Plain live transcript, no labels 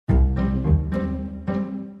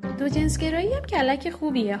دوجنسگرایی هم کلک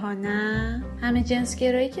خوبیه ها، نه؟ همه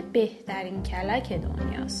جنسگرایی که بهترین کلک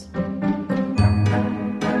دنیاست.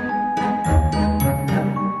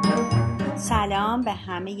 سلام به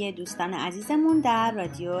همه دوستان عزیزمون در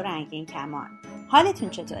رادیو رنگین کمان. حالتون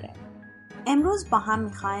چطوره؟ امروز با هم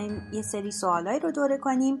میخوایم یه سری سوالایی رو دوره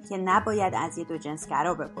کنیم که نباید از یه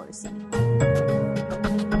دوجنسگرا بپرسیم.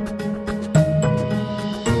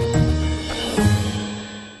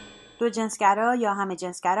 دوجنسگرا یا همه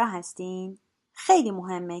جنسگرا هستین؟ خیلی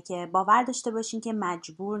مهمه که باور داشته باشین که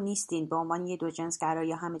مجبور نیستین به عنوان یه دوجنسگرا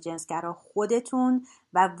یا همه جنسگرا خودتون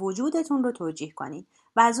و وجودتون رو توجیه کنین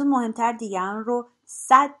و از اون مهمتر دیگران رو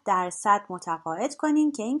 100% متقاعد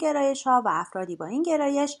کنین که این گرایش ها و افرادی با این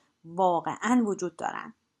گرایش واقعا وجود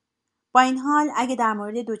دارند. با این حال اگه در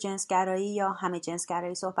مورد دوجنسگرایی یا همه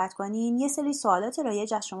جنسگرایی صحبت کنین، یه سری سوالات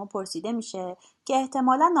رایج از شما پرسیده میشه که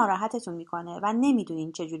احتمالاً ناراحتتون میکنه و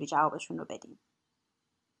نمیدونین چجوری جوابشون رو بدین.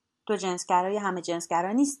 دوجنسگرا یا همه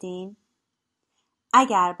جنسگرا نیستین؟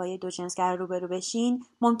 اگر با یه دوجنسگرا روبرو بشین،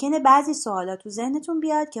 ممکنه بعضی سوالات تو ذهنتون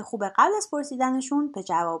بیاد که خوبه قبل از پرسیدنشون به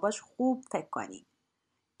جواباش خوب فکر کنین.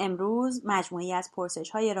 امروز مجموعی از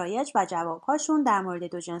پرسش‌های رایج و جواب‌هاشون در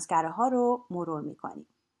مورد دوجنسگراها رو مرور می‌کنیم.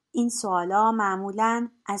 این سوالا معمولاً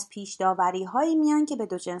از پیش‌داوری‌هایی میان که به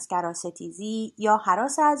دوجنسگرا ستیزی یا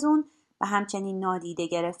هراس از اون و همچنین نادیده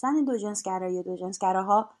گرفتن دوجنسگرا یا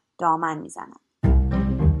دوجنسگراها دامن میزنن.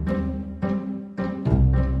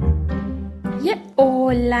 یه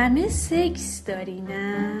عالمه سکس داری،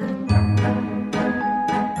 نه؟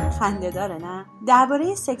 خنده داره، نه؟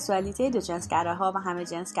 درباره سکسوالیته دوجنسگراها و همه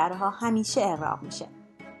جنسگراها همیشه اغراق میشه.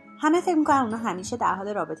 همه فکر میکنن اونا همیشه در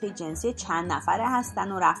حال رابطه جنسی چند نفره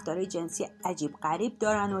هستن و رفتارهای جنسی عجیب غریب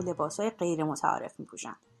دارن و لباسهای غیر متعارف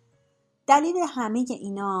میپوشن. دلیل همه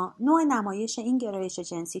اینا نوع نمایش این گرایش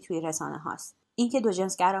جنسی توی رسانه هاست. اینکه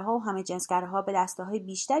دوجنسگراها و همه جنسگراها به دسته‌های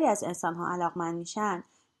بیشتری از انسان‌ها علاقمند میشن،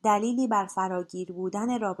 دلیلی بر فراگیر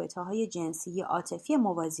بودن رابطه‌های جنسی عاطفی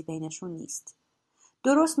موازی بینشون نیست.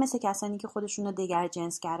 درست مثل کسانی که خودشون رو دیگر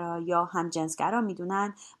جنسگرا یا هم جنسگرا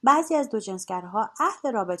میدونن، بعضی از دوجنسگراها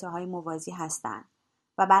اهل رابطه‌های موازی هستن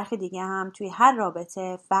و برخی دیگه هم توی هر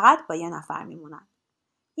رابطه فقط با یه نفر میمونن.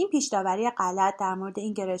 این پیش‌داوری غلط در مورد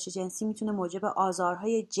این گرایش جنسی میتونه موجب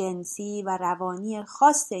آزارهای جنسی و روانی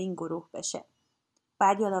خاص این گروه بشه.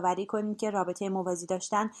 باید یادآوری کنیم که رابطه موازی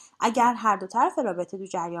داشتن اگر هر دو طرف رابطه تو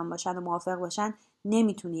جریان باشن و موافق باشن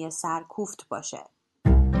نمیتونه یه سرکوفت باشه.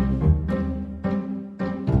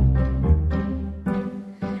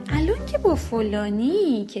 الان که با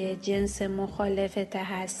فلانی که جنس مخالفت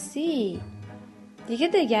هستی دیگه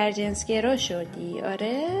دیگر جنسگرا شدی،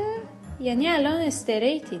 آره؟ یعنی الان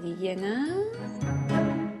استریتی دیگه، نه؟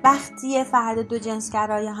 وقتی یه فرد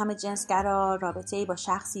دوجنسگرا یا همه جنسگرا رابطه‌ای با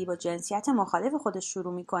شخصی با جنسیت مخالف خودش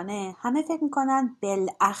شروع میکنه، همه فکر میکنن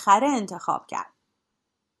بالاخره انتخاب کرد.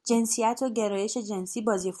 جنسیت و گرایش جنسی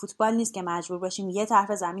بازی فوتبال نیست که مجبور باشیم یه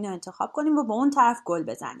طرف زمین رو انتخاب کنیم و با اون طرف گل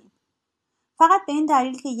بزنیم. فقط به این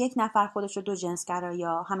دلیل که یک نفر خودش رو دوجنسگرا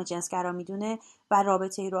یا همه جنسگرا میدونه و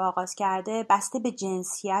رابطه‌ای رو آغاز کرده، بسته به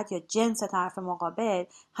جنسیت یا جنس طرف مقابل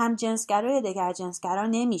هم جنسگرا یا دیگر جنسگرا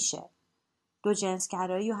نمیشه.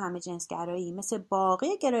 دوجنسگرایی و همه جنسگرایی مثل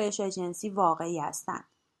باقی گرایش جنسی واقعی هستن،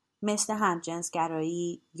 مثل هم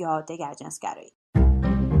جنسگرایی یا دیگر جنسگرایی.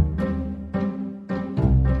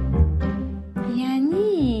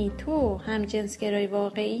 یعنی تو هم جنسگرای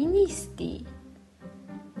واقعی نیستی؟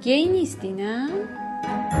 گی نیستی، نه؟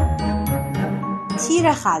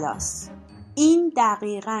 تیر خلاص. این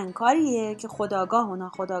دقیقاً کاریه که خودآگاه و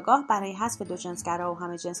ناخودآگاه برای حذف دوجنسگرا و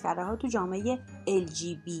همه جنسگراها تو جامعه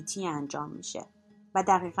LGBT انجام میشه و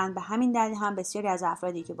دقیقاً به همین دلیل هم بسیاری از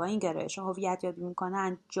افرادی که با این گرایش هویت یابی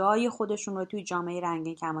میکنن جای خودشون رو توی جامعه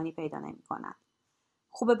رنگین کمانی پیدا نمیکنن.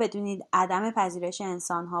 خوبه بدونید عدم پذیرش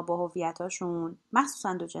انسان‌ها با هویتاشون،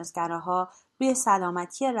 مخصوصاً دوجنسگراها، روی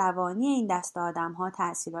سلامتی روانی این دسته آدم‌ها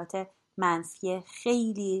تأثیرات منفی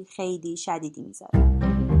خیلی خیلی شدیدی میذاره.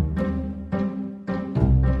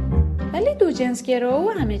 ولی دوجنسگرا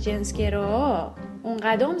و همه جنسگرا اون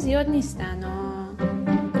قدم زیاد نیستن ها.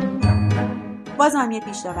 باز هم یه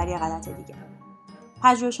پیش‌داوری غلط دیگه.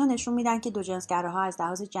 پژوهش‌ها نشون میدن که دوجنسگراها از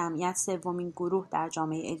لحاظ جمعیت سومین گروه در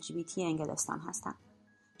جامعه LGBT انگلستان هستن.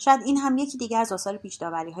 شاید این هم یکی دیگه از آثار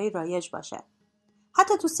پیش‌داوری‌های رایج باشه.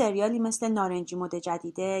 حتی تو سریالی مثل نارنجی مد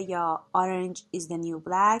جدیده یا Orange is the New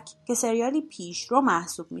Black که سریالی پیشرو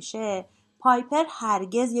محسوب میشه، پایپر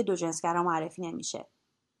هرگز یه دوجنسگرا معرفی نمیشه.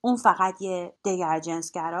 اون فقط یه دیگر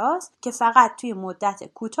جنسگراست که فقط توی مدت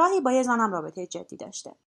کوتاهی با یه زنم رابطه جدی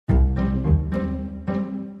داشته.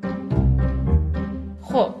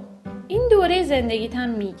 خب این دوره زندگیت هم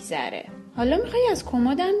میگذره. حالا میخوای از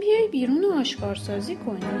کمدم بیای بیرون و آشکارسازی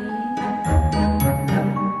کنی؟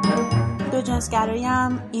 دوجنسگرایی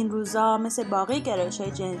هم این روزا مثل باقی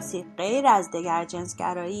گرایش‌های جنسی غیر از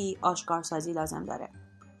دیگرجنسگرایی آشکارسازی لازم داره.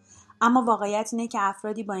 اما واقعیت اینه که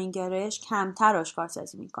افرادی با این گرایش کمتر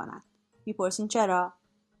آشکارسازی میکنن. میپرسین چرا؟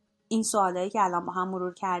 این سوالایی که الان با هم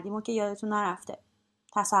مرور کردیم و که یادتون نرفته.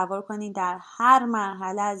 تصور کنین در هر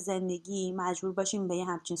مرحله از زندگی مجبور باشیم به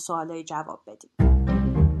همچین سوالایی جواب بدیم.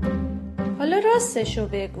 حالا راستشو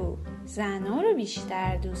بگو، زنا رو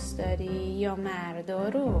بیشتر دوست داری یا مردا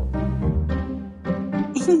رو؟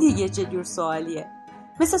 این دیگه چه جور سوالیه؟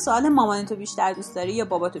 مثل سوال مامانتو بیشتر دوست داری یا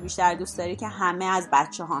باباتو بیشتر دوست داری که همه از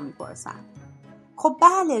بچه ها میپرسن. خب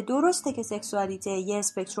بله، درسته که سکسوالیته یه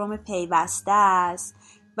اسپکتروم پیوسته است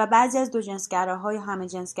و بعضی از دوجنسگراها یا همه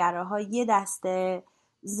جنسگراها یه دسته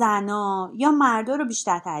زنا یا مردا رو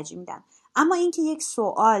بیشتر ترجیح میدن. اما اینکه یک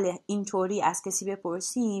سوال اینطوری از کسی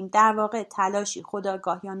بپرسیم در واقع تلاشی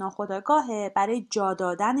خودآگاه یا ناخودآگاهه برای جا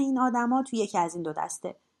دادن این آدما توی یکی از این دو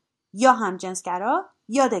دسته، یا هم جنسگرا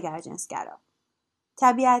یا دیگرجنسگرا.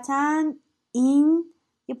 طبیعتاً این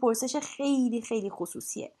یه پرسش خیلی خیلی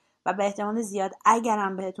خصوصیه و به احتمال زیاد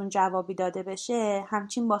اگرم بهتون جوابی داده بشه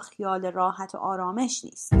همچین با خیال راحت و آرامش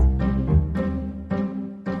نیست.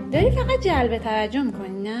 داری فقط جلب توجه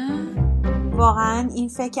میکنی نه؟ واقعا این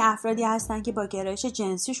فکر افرادی هستن که با گرایش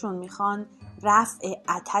جنسیشون میخوان رفع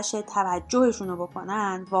آتش توجهشون رو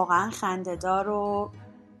بکنن، واقعا خنده‌دار و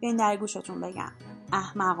بیاین در گوشتون بگم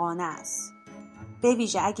احمقانه است. به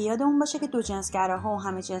ویژه اگه یادمون باشه که دوجنسگراها و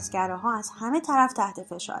همه جنسگراها از همه طرف تحت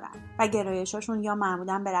فشارن و گرایشاشون یا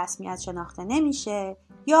معمولا به رسمیت شناخته نمیشه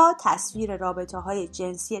یا تصویر رابطه‌های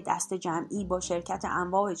جنسی دست جمعی با شرکت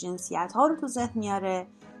انواع جنسیت‌ها رو تو ذهن میاره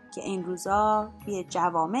که این روزا توی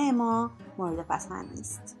جوامع ما مورد پسند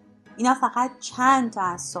نیست. اینا فقط چند تا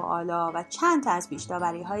از سوالا و چند تا از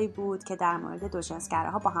پیش‌داوری‌هایی بود که در مورد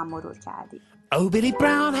دوجنسگراها با هم مرور کردیم. Oh, Billy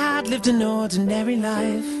Brown had lived an ordinary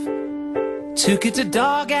life. Took it to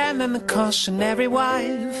dog and then the cautionary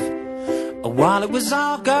wife. While it was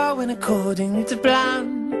all going according to plan,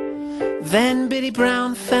 then Billy Brown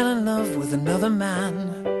fell in love with another man.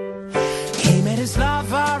 He met his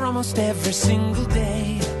lover almost every single day,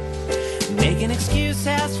 making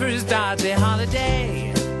excuses for his daddy holiday.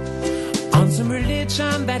 On some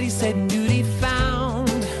religion that he said duty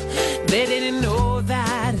found, they didn't know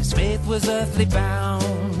that his faith was earthly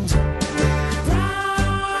bound.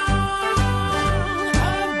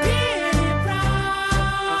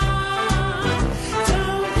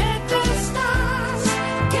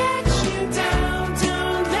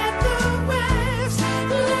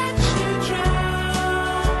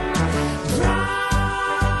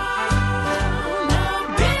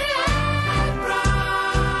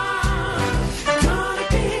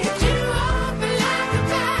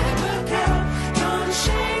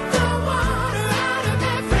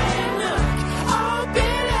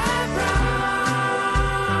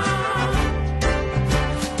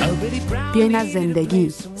 بیاین از زندگی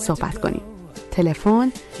صحبت کنیم.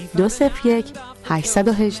 تلفن 201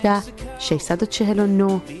 818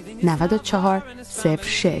 649 94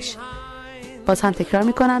 06. باز هم تکرار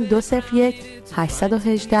میکنم 201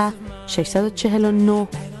 818 649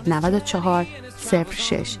 94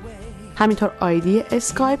 06. همینطور آیدی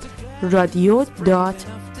اسکایپ رادیو دات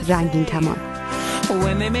رنگین کمان.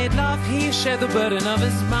 When they made love, he shared the burden of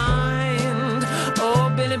his mind. Oh,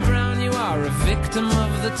 Billy Brown, you are a victim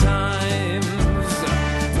of the times.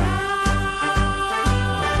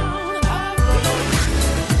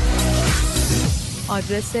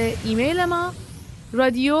 آدرس ایمیل ما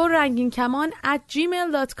رادیو رنگین کمان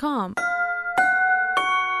 @gmail.com.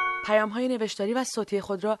 پیام‌های نوشتاری و صوتی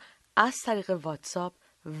خود را از طریق واتساپ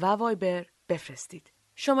و وایبر بفرستید.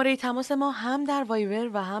 شماره تماس ما هم در وایبر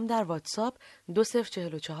و هم در واتساپ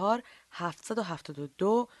 2044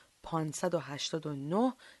 772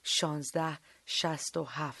 589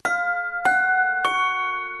 1667.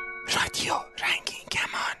 رادیو رنگین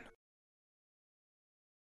کمان.